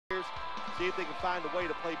players, see if they can find a way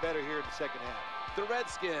to play better here in the second half. The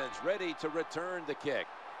Redskins ready to return the kick.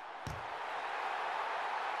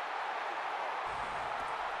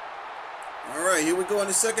 All right, here we go in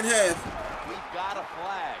the second half. We've got a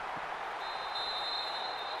flag.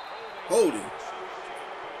 Holding.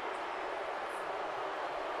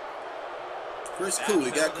 Chris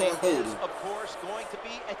Cooley got caught holding. Is, of course, going to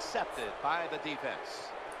be accepted by the defense.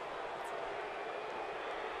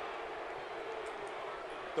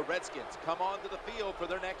 The Redskins come onto the field for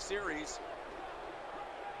their next series.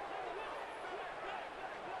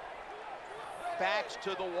 Backs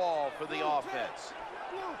to the wall for the offense.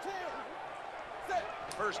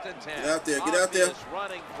 First and 10. Get out there, get out there.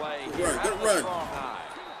 Running play. Good run.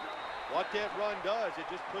 What that run does, it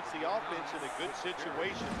just puts the offense in a good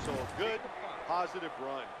situation. So a good, positive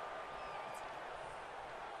run.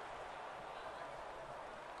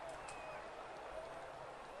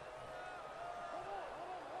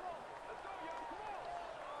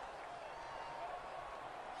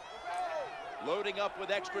 Loading up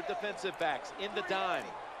with extra defensive backs in the dime.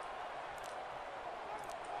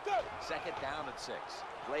 Second down and 6.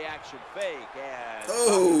 Play action fake and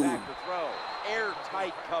back to throw.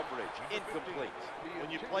 Airtight coverage, incomplete.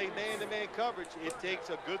 When you play man-to-man coverage, it takes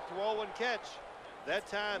a good throw and catch. That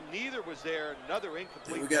time, neither was there. Another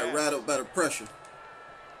incomplete. We got rattled by the pressure.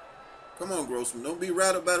 Come on, Grossman. Don't be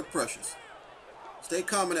rattled by the pressures. Stay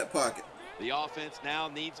calm in that pocket. The offense now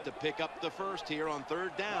needs to pick up the first here on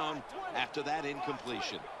third down after that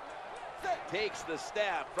incompletion. Takes the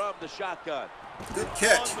snap from the shotgun. Good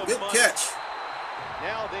catch. Good catch.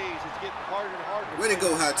 Nowadays, it's getting harder and harder. Way to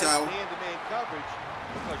go, Hightower. Man-to-man coverage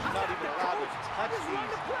because you're not even allowed to touch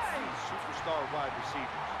these superstar wide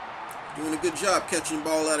receivers. Doing a good job catching the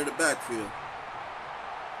ball out of the backfield.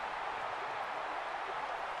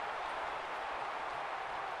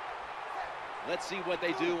 Let's see what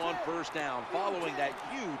they do on first down following that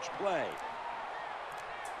huge play.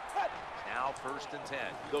 Now first and 10.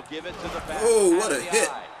 They'll give it to the back. Oh, what a hit.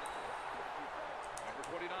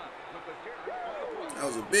 That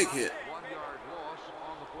was a big hit.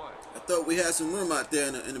 I thought we had some room out there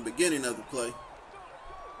in the beginning of the play.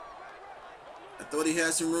 I thought he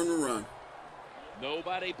had some room to run.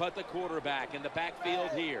 Nobody but the quarterback in the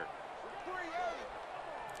backfield here.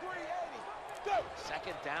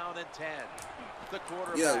 Second down and 10. The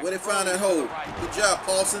quarterback. Yeah, where they find that hole. Good job,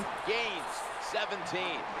 Paulson. Gains 17.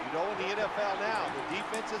 You know, in the NFL now, the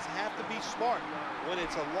defenses have to be smart. When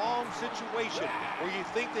it's a long situation where you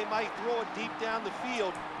think they might throw it deep down the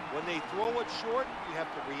field, when they throw it short, you have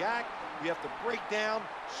to react, you have to break down,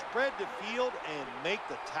 spread the field, and make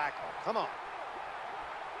the tackle. Come on.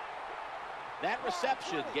 That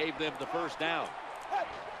reception gave them the first down.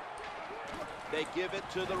 They give it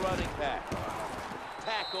to the running back.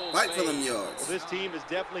 Tackle. Fight for them yards. Well, this team is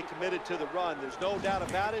definitely committed to the run. There's no doubt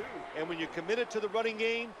about it. And when you're committed to the running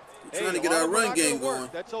game, we're trying to get our run game going.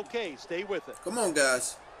 That's okay. Stay with it. Come on,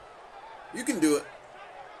 guys. You can do it.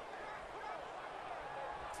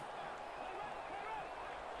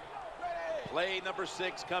 Play number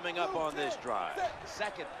 6 coming up on this drive.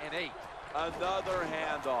 Second and 8. Another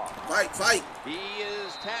handoff. Fight. He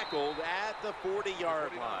is tackled at the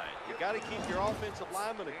 40-yard line. You got to keep your offensive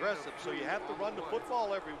lineman aggressive, so you have to run the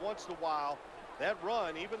football every once in a while. That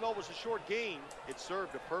run, even though it was a short gain, it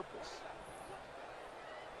served a purpose.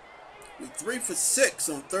 We're 3 for 6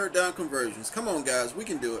 on third down conversions. Come on, guys. We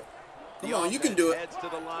can do it. Come on, you can do it. Heads to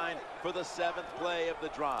the line for the 7th play of the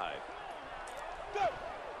drive.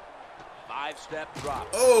 5-step drop.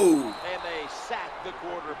 Oh! And they sack the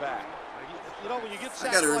quarterback. You know, when you get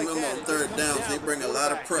sacked, I got to remember on third downs, they bring a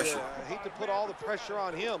lot of pressure. I hate to put all the pressure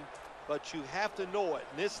on him, but you have to know it.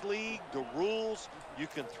 In this league, the rules, you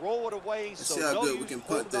can throw it away. Let's so see how no good we can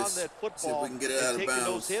punt this. On that football see if we can get it out of bounds.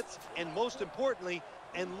 Those hits, and most importantly,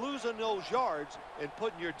 and losing those yards and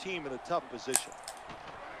putting your team in a tough position.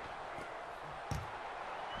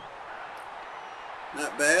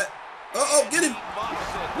 Not bad. Uh-oh, get him.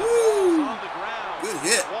 Woo! Good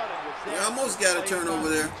hit. We almost got a turnover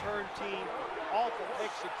there. Turn team, awful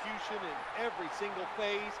execution in every single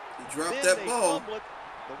phase. He dropped that ball.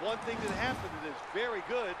 The one thing that happened is very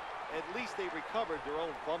good. At least they recovered their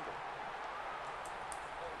own fumble.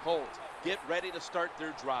 Colts get ready to start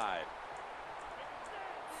their drive.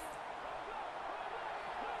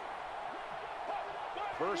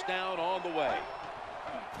 First down on the way.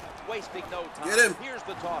 Wasting no time. Get him. Here's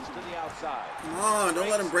the toss to the outside. Come on, don't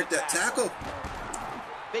let him break that tackle.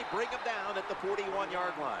 They bring him down at the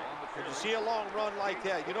 41-yard line. When you see a long run like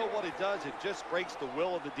that, you know what it does? It just breaks the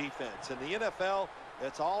will of the defense. In the NFL,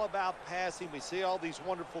 It's all about passing. We see all these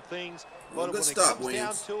wonderful things, but when it stop, comes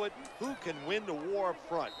Williams. down to it, who can win the war up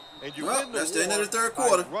front? And you Well, win the that's war the end of the third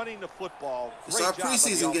quarter. by running the football. It's our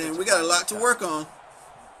preseason game. We got a lot to work on.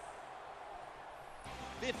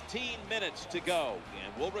 15 minutes to go,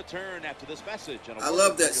 and we'll return after this message. I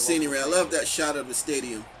love that scenery. I love that shot of the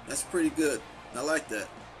stadium. That's pretty good. I like that.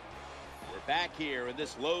 We're back here in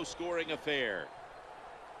this low-scoring affair.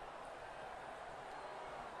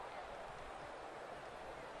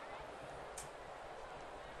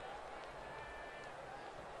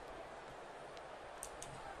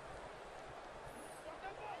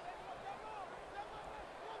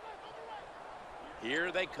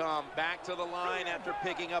 Here they come back to the line after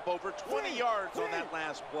picking up over 20 yards on that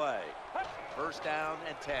last play. First down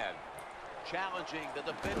and 10. Challenging the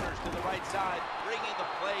defenders to the right side, bringing the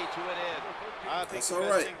play to an end. I think the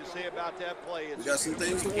best thing to say about that play is we got some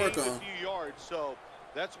things to work on. A few yards, so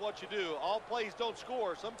that's what you do. All plays don't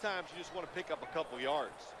score. Sometimes you just want to pick up a couple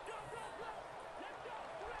yards.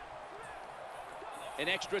 An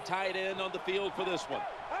extra tight end on the field for this one.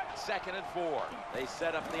 2nd and 4. They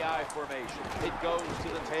set up the I formation. It goes to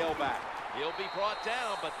the tailback. He'll be brought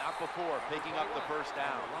down, but not before picking up the first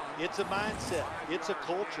down. It's a mindset. It's a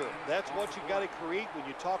culture. That's what you got to create when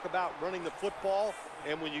you talk about running the football.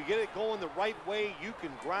 And when you get it going the right way, you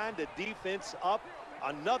can grind a defense up.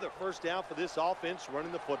 Another first down for this offense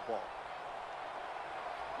running the football.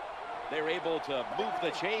 They're able to move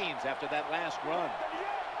the chains after that last run.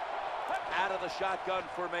 Out of the shotgun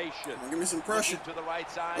formation. Give me some pressure. To the right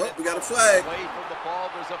side. Oh, we got a flag. Away from the ball,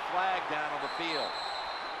 there's a flag down on the field.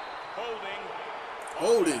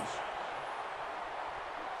 Holding.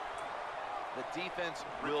 The defense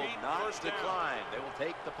will not decline. They will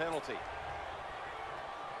take the penalty.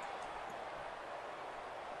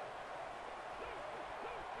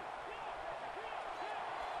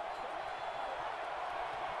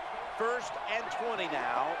 First and 20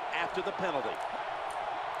 now after the penalty.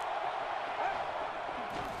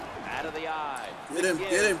 Out of the eye. Get him,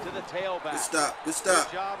 get him. To the tailback. Good stop, good stop.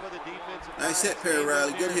 Good job of the defensive nice line. hit, Perry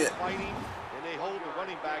Riley. Good hit. Fighting, and they hold the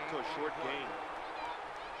running back to a short gain.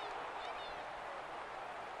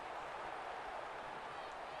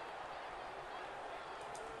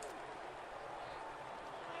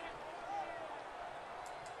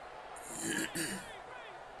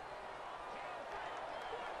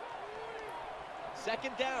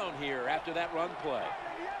 Second down here after that run play.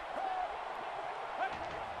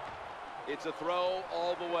 It's a throw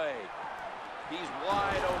all the way. He's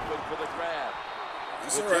wide open for the grab.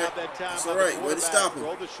 That's all right. That's all right. Way to stop him.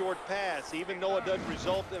 Throw the short pass, even though it doesn't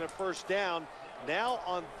result in a first down. Now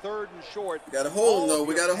on 3rd and short. We got to hold him, though.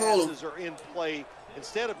 We got to hold him. Are in play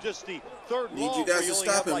instead of just the third long. Need you guys to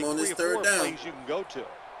stop him on this 3rd down. You can go to.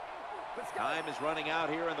 Time is running out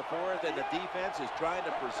here in the 4th, and the defense is trying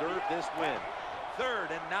to preserve this win.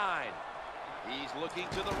 3rd and 9. He's looking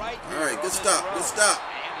to the right. All right, good stop, good stop.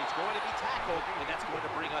 And he's going to be tackled, and that's going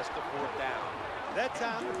to bring us to 4th down. That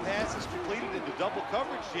time the pass is completed into double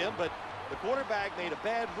coverage, Jim, but the quarterback made a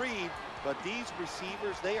bad read. But these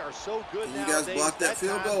receivers, they are so good nowadays. You guys blocked that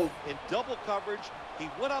field goal. In double coverage, he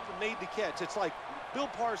went up and made the catch. It's like Bill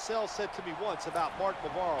Parcells said to me once about Mark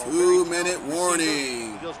Navarro. 2-minute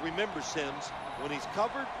warning. He goes, remember, Sims, when he's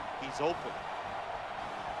covered, he's open.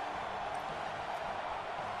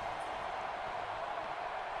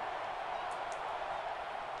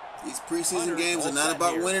 These preseason games are not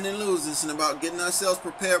about winning and losing. It's about getting ourselves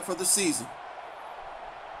prepared for the season.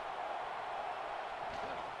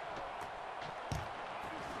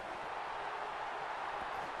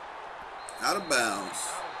 Out of bounds.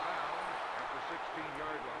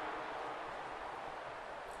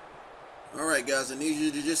 All right, guys, I need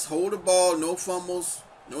you to just hold the ball, no fumbles,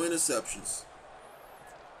 no interceptions.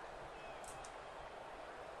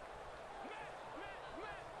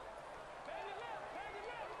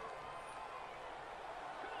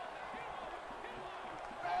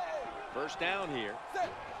 First down here.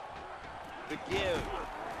 The give.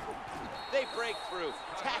 They break through.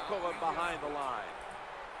 Tackle him behind the line.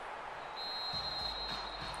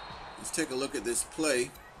 Let's take a look at this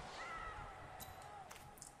play.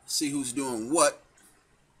 See who's doing what.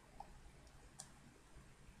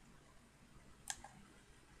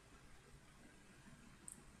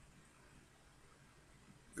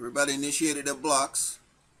 Everybody initiated their blocks.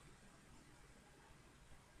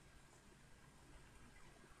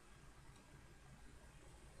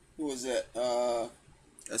 Who was that?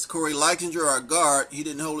 That's Corey Leichinger, our guard. He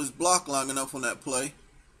didn't hold his block long enough on that play.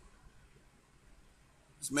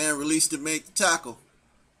 This man released to make the tackle.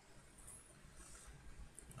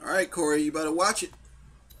 All right, Corey, you better watch it.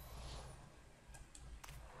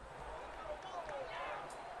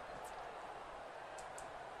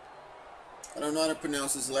 don't know how to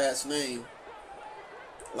pronounce his last name.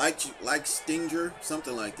 Like Stinger,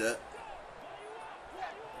 something like that.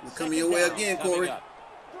 We're coming your way again, Corey.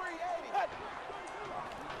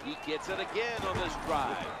 He gets it again on this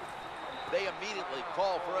drive. They immediately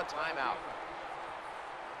call for a timeout.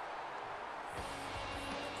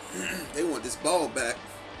 They want this ball back.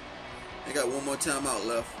 They got one more timeout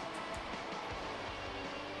left.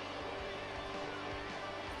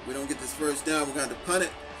 We don't get this first down, we're going to punt it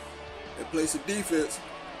and play some defense.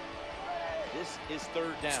 This is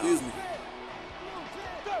third down. Excuse me.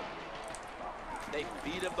 They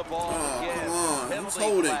feed him the ball again. Come on. Who's Penalty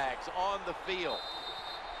holding? flags on the field.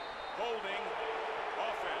 Holding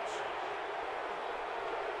offense.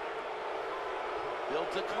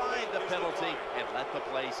 They'll decline the penalty and let the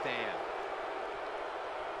play stand.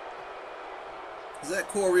 Is that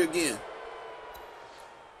Corey again?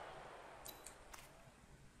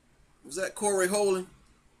 Was that Corey holding?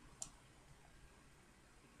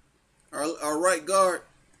 Our right guard.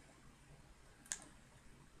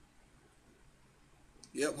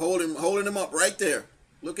 Yep, holding him up right there.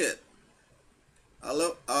 Look at it. I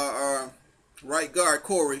love our right guard,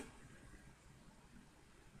 Corey.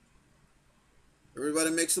 Everybody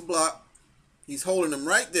makes a block. He's holding him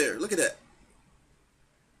right there. Look at that.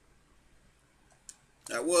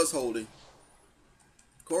 That was holding.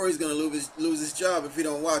 Corey's gonna lose his job if he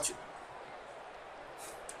don't watch it.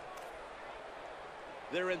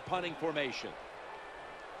 They're in punting formation.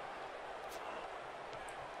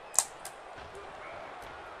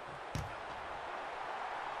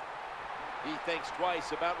 He thinks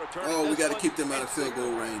twice about returning. Oh, we got to one. keep them out of field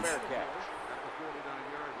goal range. Fair catch.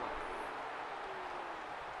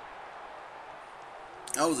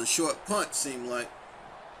 That was a short punt, seemed like.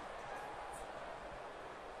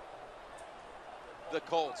 The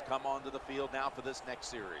Colts come onto the field now for this next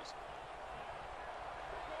series.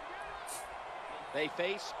 They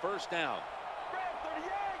face first down.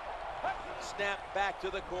 Snap back to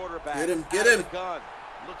the quarterback. Get him, get Out of him. the gun.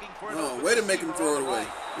 Looking for an Oh, open way to make him receiver throw on it the away.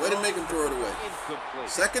 right. Way to make him throw it away. Incomplete.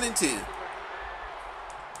 2nd and 10.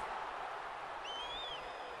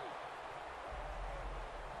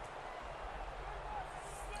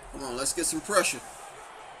 Come on, let's get some pressure.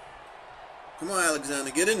 Come on,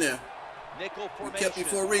 Alexander, get in there. Nickel We formation. kept you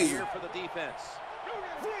for a reason. Here for the defense.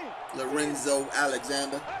 Lorenzo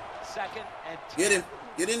Alexander. 2nd and 10. Get him.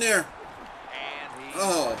 Get in there. And he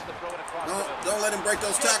Oh. wants to throw it across the middle. Don't let him break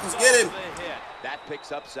those tackles. Gets Get him. off the hit. That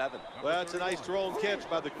picks up 7. Well, it's a nice throw and catch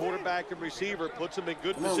by the quarterback and receiver. Puts them in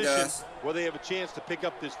good Come on, position guys. where they have a chance to pick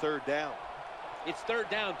up this third down. It's third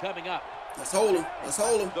down coming up. Let's hold him. Let's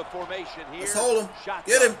hold him. The formation here. Let's hold him. Shotgun.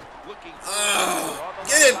 Get him. Looking Oh, on the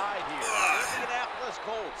get him. side here. Indianapolis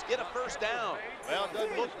Colts get a first down. Well, it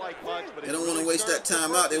doesn't look like much, but They don't want to waste that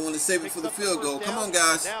time out. They want to save it for the field goal. Come on,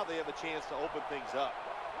 guys. Now they have a chance to open things up.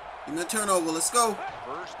 Give me a turnover. Let's go.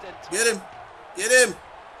 First and 10. Get him. Get him.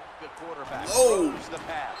 Good quarterback. Oh. Throws the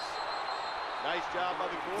pass. Nice job by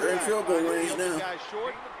the quarterback. They're in field goal Finding range the open now. guy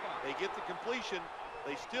short. They get the completion.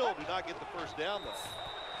 They still do not get the first down, though.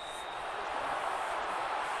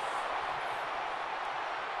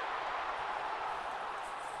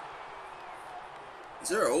 Is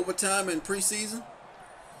there an overtime in preseason?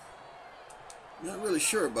 Not really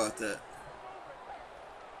sure about that.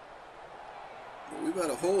 But we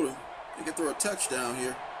better hold him. They can throw a touchdown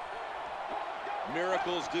here.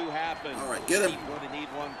 Miracles do happen. All right, get him. Need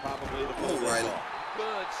one probably to pull All this right. off.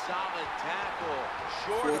 Good, solid tackle.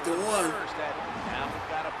 Short 4th of the and 1. first. Now we've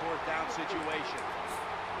got a 4th down situation.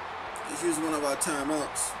 Let's use one of our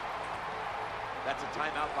timeouts. That's a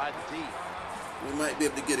timeout by the D. We might be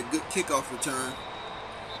able to get a good kickoff return.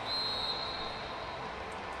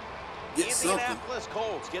 Get something. Indianapolis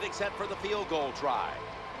Colts getting set for the field goal try.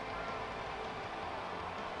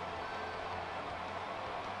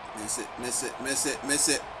 Miss it, miss it, miss it, miss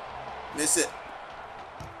it, miss it,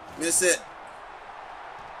 miss it.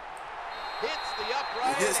 Hits the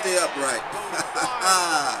upright. It hits the upright.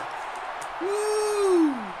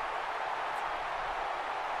 Woo!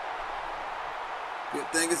 Good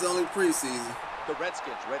thing it's only preseason. The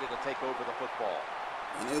Redskins ready to take over the football.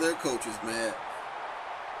 I know their coach is mad.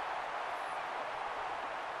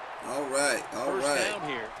 All right, all First right. down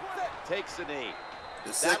here. Takes a knee.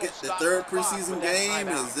 The stop third the clock preseason with that game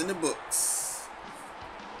timeout. is in the books.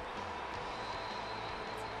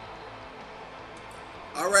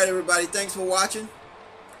 All right, everybody. Thanks for watching,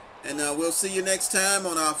 and we'll see you next time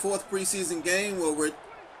on our 4th preseason game, where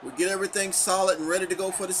we get everything solid and ready to go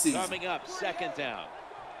for the season. Coming up, 2nd down.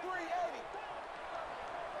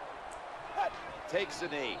 Takes a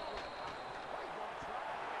knee.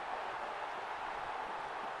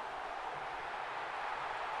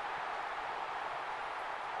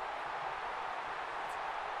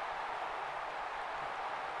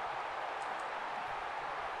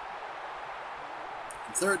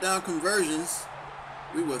 Third down conversions,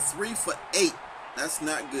 we were 3 for 8. That's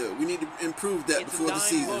not good. We need to improve that It's before the 9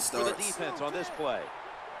 season look for the starts. defense on this play.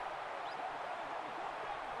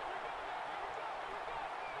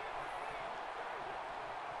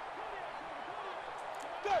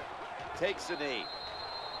 Takes a knee.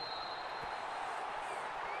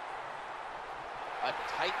 A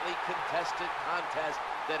tightly contested contest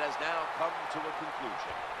that has now come to a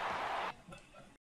conclusion.